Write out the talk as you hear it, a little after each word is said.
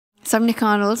So I'm Nic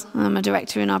Arnold, I'm a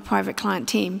director in our private client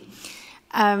team.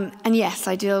 And yes,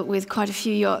 I deal with quite a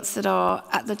few yachts that are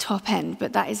at the top end,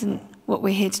 but that isn't what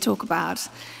we're here to talk about.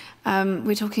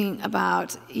 We're talking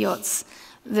about yachts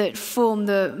that form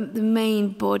the main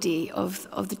body of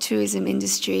the tourism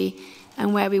industry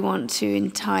and where we want to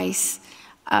entice,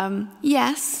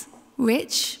 yes,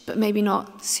 rich, but maybe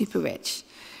not super rich.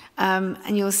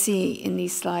 And you'll see in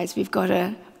these slides, we've got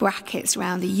a brackets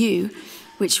around the U,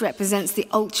 which represents the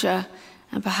ultra,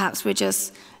 and perhaps we're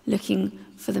just looking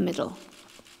for the middle.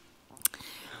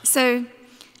 So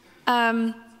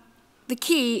the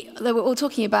key that we're all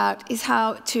talking about is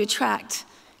how to attract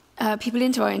people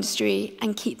into our industry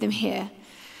and keep them here.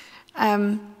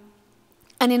 And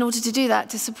in order to do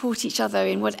that, to support each other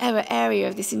in whatever area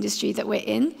of this industry that we're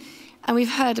in. And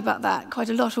we've heard about that quite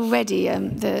a lot already,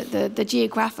 the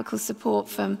geographical support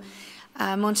from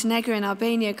Montenegro and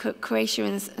Albania, Croatia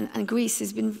and Greece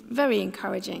has been very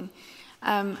encouraging.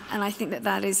 And I think that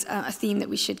that is a theme that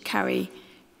we should carry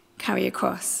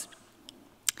across.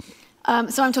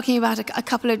 So I'm talking about a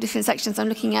couple of different sections. I'm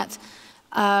looking at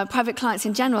private clients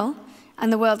in general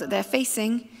and the world that they're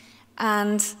facing,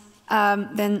 and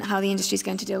then how the industry is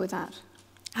going to deal with that.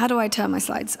 How do I turn my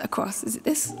slides across? Is it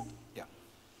this? Yeah,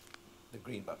 the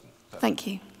green button. Perfect. Thank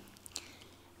you.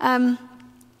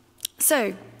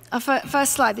 So our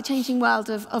first slide, the changing world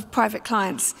of private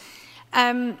clients.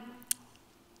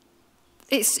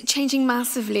 It's changing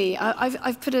massively.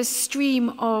 I've put a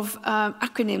stream of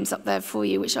acronyms up there for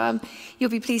you, which you'll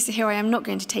be pleased to hear I am not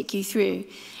going to take you through.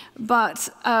 But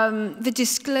the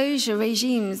disclosure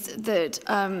regimes that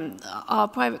our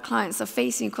private clients are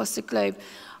facing across the globe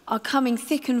are coming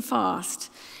thick and fast.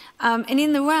 And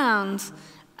in the round,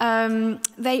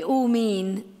 they all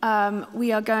mean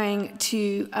we are going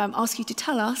to ask you to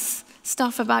tell us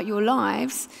stuff about your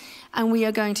lives, and we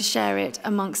are going to share it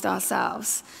amongst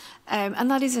ourselves.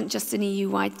 And that isn't just an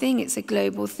EU-wide thing, it's a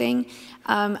global thing,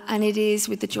 and it is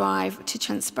with the drive to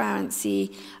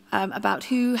transparency about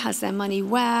who has their money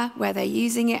where they're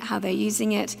using it, how they're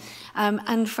using it,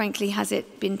 and frankly, has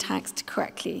it been taxed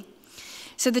correctly.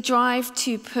 So the drive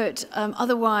to put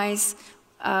otherwise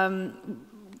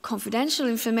confidential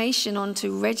information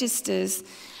onto registers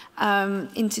that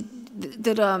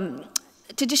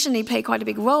traditionally play quite a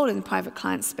big role in the private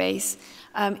client space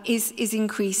is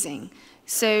increasing.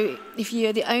 So if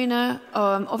you're the owner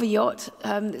of a yacht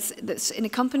that's in a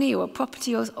company or a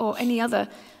property or any other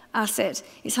asset,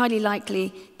 it's highly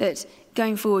likely that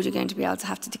going forward you're going to be able to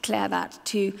have to declare that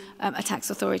to a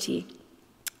tax authority.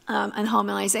 And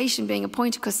harmonisation being a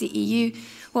point across the EU,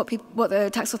 what the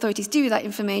tax authorities do with that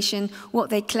information, what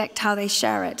they collect, how they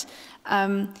share it,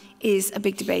 is a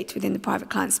big debate within the private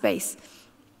client space.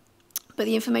 But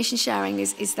the information sharing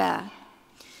is there.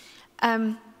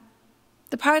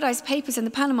 The Paradise Papers and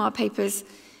the Panama Papers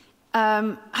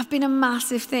have been a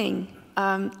massive thing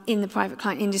in the private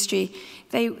client industry.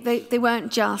 They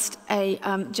weren't just a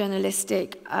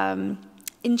journalistic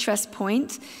interest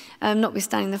point,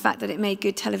 notwithstanding the fact that it made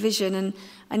good television,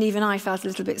 and even I felt a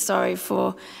little bit sorry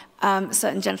for a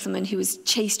certain gentleman who was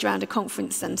chased around a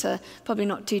conference centre, probably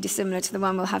not too dissimilar to the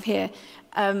one we'll have here,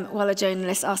 while a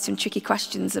journalist asked him tricky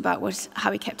questions about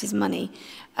how he kept his money.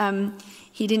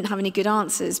 He didn't have any good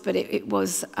answers, but it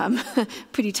was a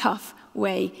pretty tough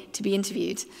way to be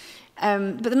interviewed.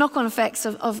 But the knock-on effects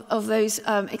of those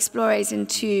explorers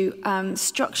into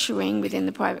structuring within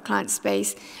the private client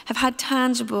space have had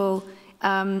tangible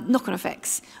knock-on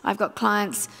effects. I've got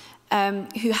clients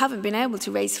who haven't been able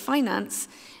to raise finance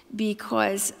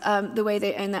because the way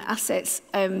they own their assets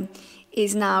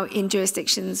is now in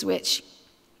jurisdictions which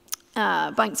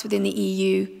banks within the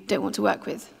EU don't want to work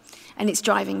with, and it's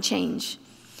driving change.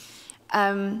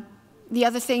 The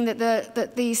other thing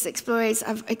that these explorers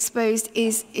have exposed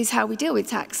is how we deal with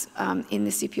tax in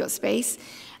the super yacht space,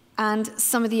 and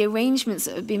some of the arrangements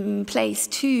that have been in place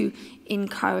to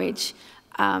encourage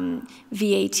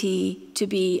VAT to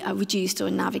be reduced or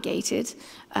navigated,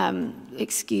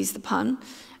 excuse the pun,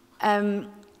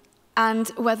 and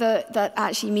whether that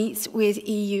actually meets with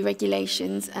EU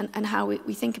regulations and how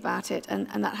we think about it,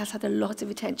 and that has had a lot of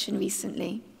attention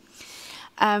recently.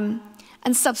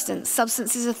 And substance.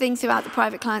 Substance is a thing throughout the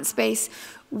private client space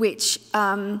which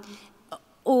all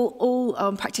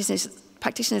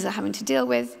practitioners are having to deal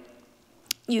with.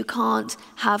 You can't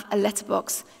have a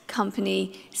letterbox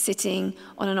company sitting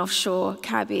on an offshore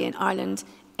Caribbean island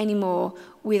anymore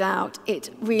without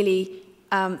it really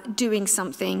doing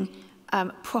something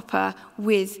proper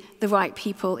with the right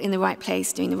people in the right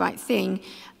place doing the right thing.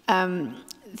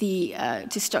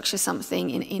 To structure something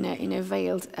in a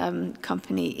veiled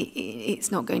company,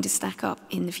 it's not going to stack up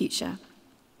in the future.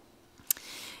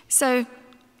 So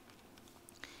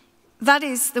that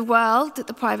is the world that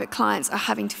the private clients are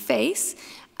having to face.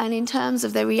 And in terms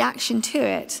of their reaction to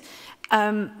it,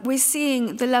 we're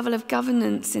seeing the level of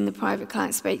governance in the private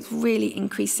client space really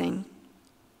increasing.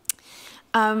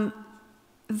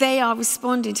 They are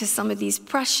responding to some of these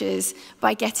pressures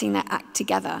by getting their act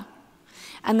together.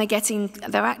 And they're getting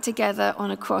their act together on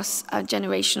a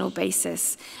cross-generational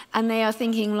basis. And they are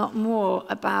thinking a lot more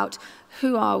about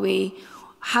who are we,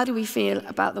 how do we feel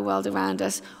about the world around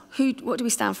us, what do we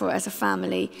stand for as a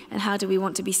family, and how do we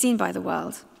want to be seen by the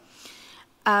world.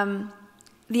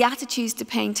 The attitudes to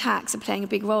paying tax are playing a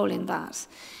big role in that.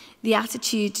 The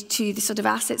attitude to the sort of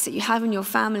assets that you have in your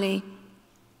family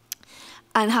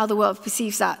and how the world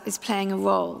perceives that is playing a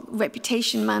role.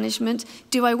 Reputation management.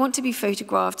 Do I want to be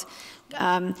photographed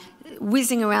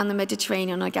whizzing around the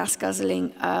Mediterranean on a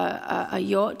gas-guzzling a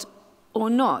yacht or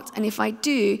not? And if I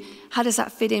do, how does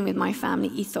that fit in with my family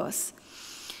ethos?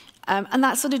 And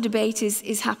that sort of debate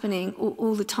is happening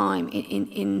all the time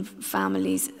in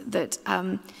families that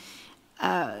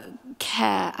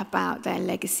care about their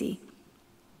legacy.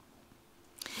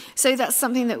 So that's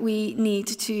something that we need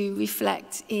to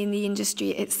reflect in the industry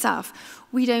itself.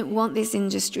 We don't want this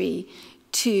industry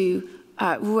to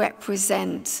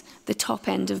represent the top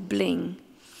end of bling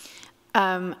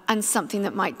and something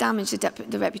that might damage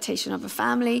the reputation of a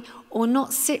family or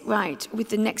not sit right with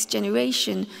the next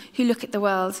generation who look at the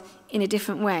world in a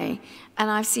different way. And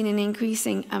I've seen an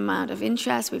increasing amount of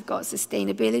interest. We've got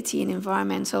sustainability and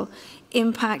environmental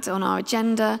impact on our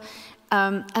agenda.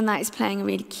 And that is playing a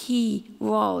really key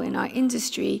role in our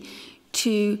industry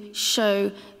to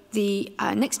show the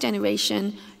next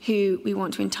generation who we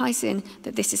want to entice in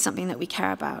that this is something that we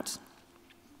care about.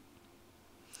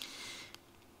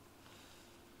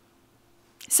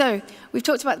 So we've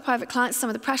talked about the private clients, some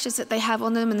of the pressures that they have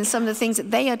on them, and then some of the things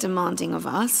that they are demanding of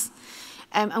us.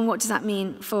 And what does that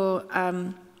mean for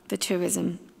the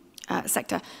tourism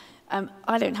sector?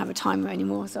 I don't have a timer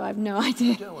anymore, so I have no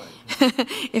idea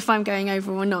if I'm going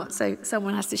over or not, so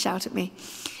someone has to shout at me.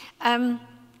 So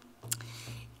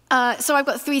I've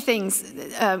got three things,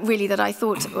 really, that I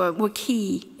thought were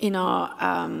key in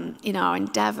our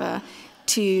endeavour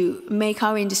to make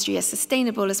our industry as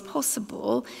sustainable as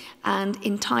possible and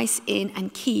entice in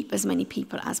and keep as many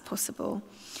people as possible.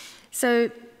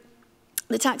 So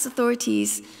the tax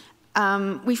authorities,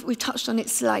 we've touched on it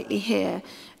slightly here.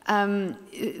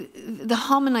 The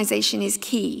harmonization is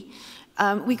key.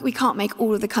 We can't make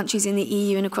all of the countries in the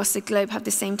EU and across the globe have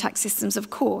the same tax systems, of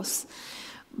course.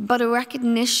 But a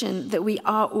recognition that we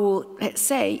are all, let's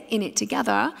say, in it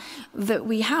together, that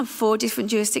we have 4 different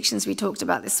jurisdictions we talked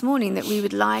about this morning, that we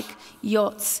would like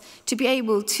yachts to be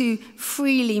able to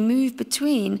freely move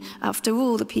between. After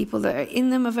all, the people that are in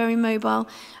them are very mobile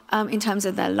in terms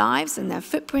of their lives and their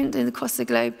footprint across the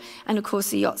globe. And of course,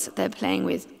 the yachts that they're playing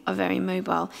with are very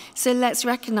mobile. So let's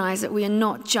recognize that we are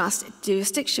not just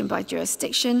jurisdiction by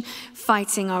jurisdiction,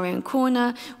 fighting our own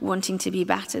corner, wanting to be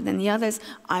better than the others.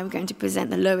 I'm going to present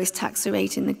the lowest tax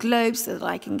rate in the globe so that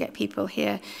I can get people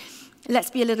here. Let's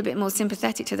be a little bit more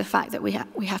sympathetic to the fact that we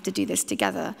have to do this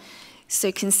together. So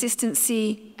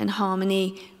consistency and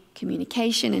harmony,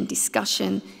 communication and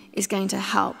discussion is going to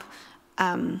help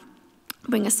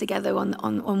bring us together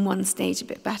on one stage a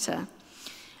bit better.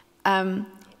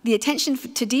 The attention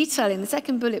to detail in the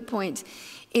second bullet point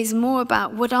is more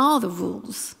about what are the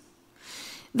rules.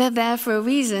 They're there for a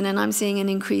reason, and I'm seeing an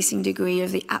increasing degree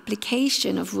of the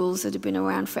application of rules that have been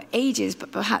around for ages,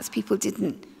 but perhaps people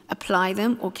didn't apply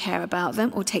them or care about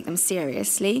them or take them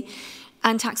seriously.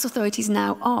 And tax authorities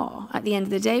now are. At the end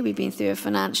of the day, we've been through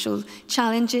financial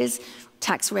challenges.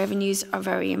 Tax revenues are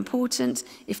very important.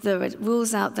 If there are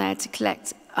rules out there to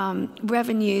collect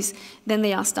revenues, then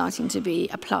they are starting to be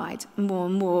applied more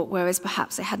and more, whereas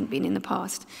perhaps they hadn't been in the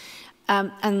past.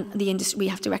 And the industry, we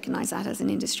have to recognize that as an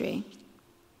industry.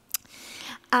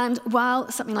 And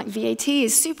while something like VAT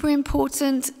is super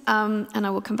important, and I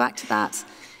will come back to that,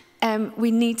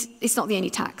 it's not the only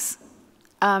tax.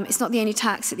 It's not the only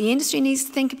tax that the industry needs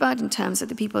to think about in terms of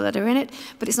the people that are in it,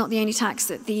 but it's not the only tax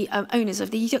that the owners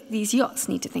of these yachts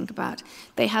need to think about.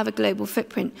 They have a global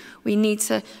footprint. We need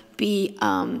to be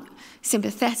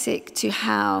sympathetic to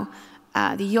how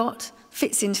the yacht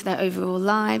fits into their overall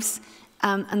lives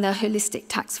and their holistic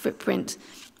tax footprint.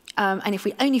 And if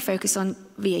we only focus on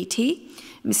VAT,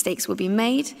 mistakes will be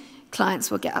made,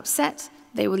 clients will get upset,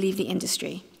 they will leave the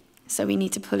industry. So we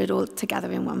need to pull it all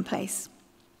together in one place.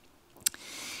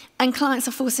 And clients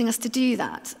are forcing us to do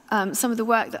that. Some of the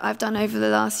work that I've done over the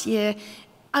last year,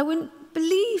 I wouldn't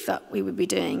believe that we would be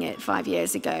doing it 5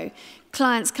 years ago.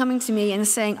 Clients coming to me and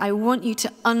saying, I want you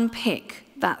to unpick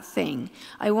that thing.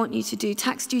 I want you to do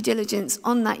tax due diligence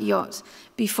on that yacht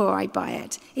before I buy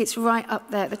it. It's right up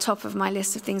there at the top of my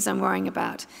list of things I'm worrying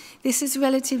about. This is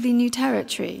relatively new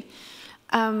territory.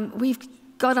 We've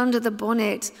got under the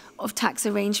bonnet of tax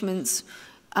arrangements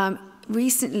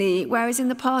recently, whereas in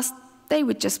the past, they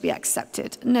would just be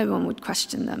accepted. No one would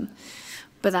question them.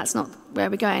 But that's not where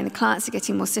we're going. The clients are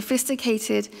getting more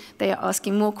sophisticated, they are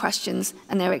asking more questions,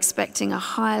 and they're expecting a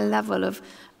higher level of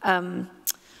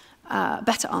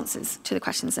better answers to the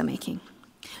questions they're making.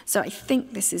 So I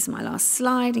think this is my last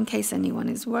slide, in case anyone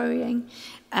is worrying.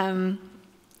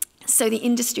 So the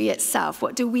industry itself,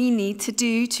 what do we need to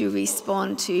do to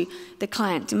respond to the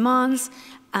client demands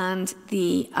and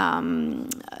the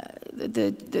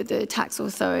tax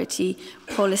authority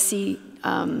policy,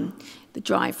 the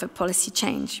drive for policy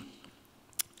change?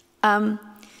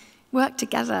 Work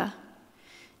together.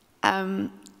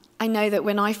 I know that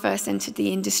when I first entered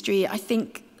the industry, I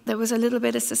think there was a little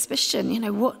bit of suspicion. You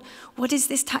know, what is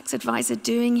this tax advisor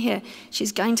doing here?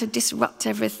 She's going to disrupt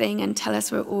everything and tell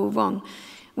us we're all wrong.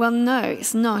 Well, no,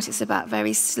 it's not. It's about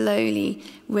very slowly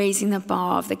raising the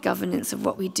bar of the governance of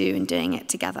what we do and doing it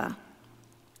together.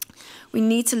 We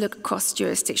need to look across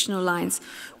jurisdictional lines.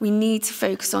 We need to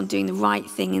focus on doing the right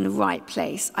thing in the right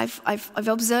place. I've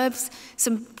observed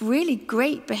some really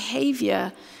great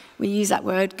behavior. We use that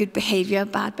word, good behavior,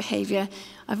 bad behavior.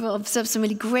 I've observed some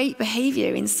really great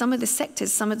behavior in some of the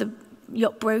sectors, some of the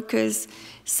yacht brokers,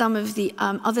 some of the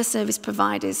other service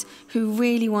providers who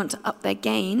really want to up their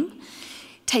game,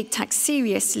 take tax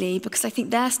seriously, because I think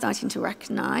they're starting to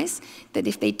recognize that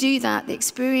if they do that, the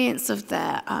experience of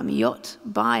their yacht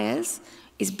buyers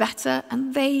is better,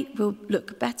 and they will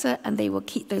look better, and they will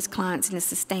keep those clients in a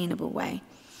sustainable way.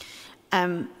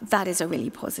 That is a really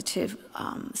positive,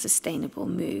 sustainable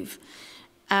move.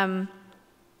 Don't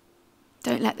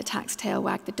let the tax tail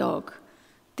wag the dog.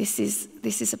 This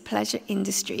is a pleasure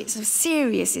industry. It's a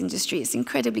serious industry. It's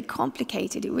incredibly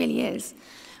complicated. It really is.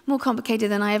 More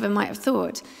complicated than I ever might have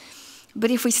thought.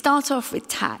 But if we start off with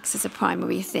tax as a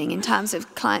primary thing, in terms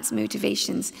of clients'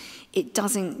 motivations, it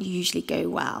doesn't usually go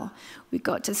well. We've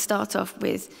got to start off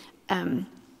with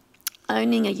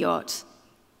owning a yacht,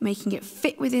 making it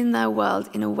fit within their world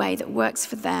in a way that works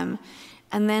for them,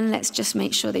 and then let's just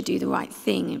make sure they do the right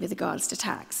thing with regards to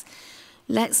tax.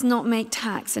 Let's not make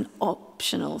tax an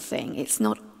optional thing. It's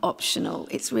not optional.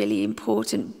 It's really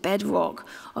important bedrock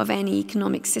of any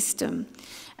economic system.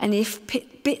 And if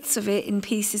bits of it in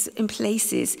pieces, in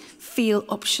places, feel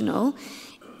optional,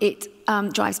 it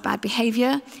drives bad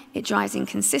behavior, it drives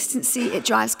inconsistency, it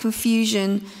drives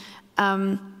confusion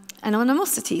and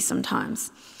animosity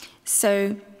sometimes.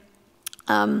 So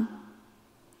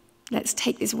let's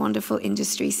take this wonderful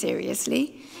industry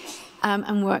seriously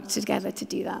and work together to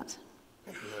do that.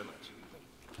 Thank you very much.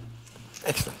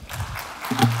 Excellent.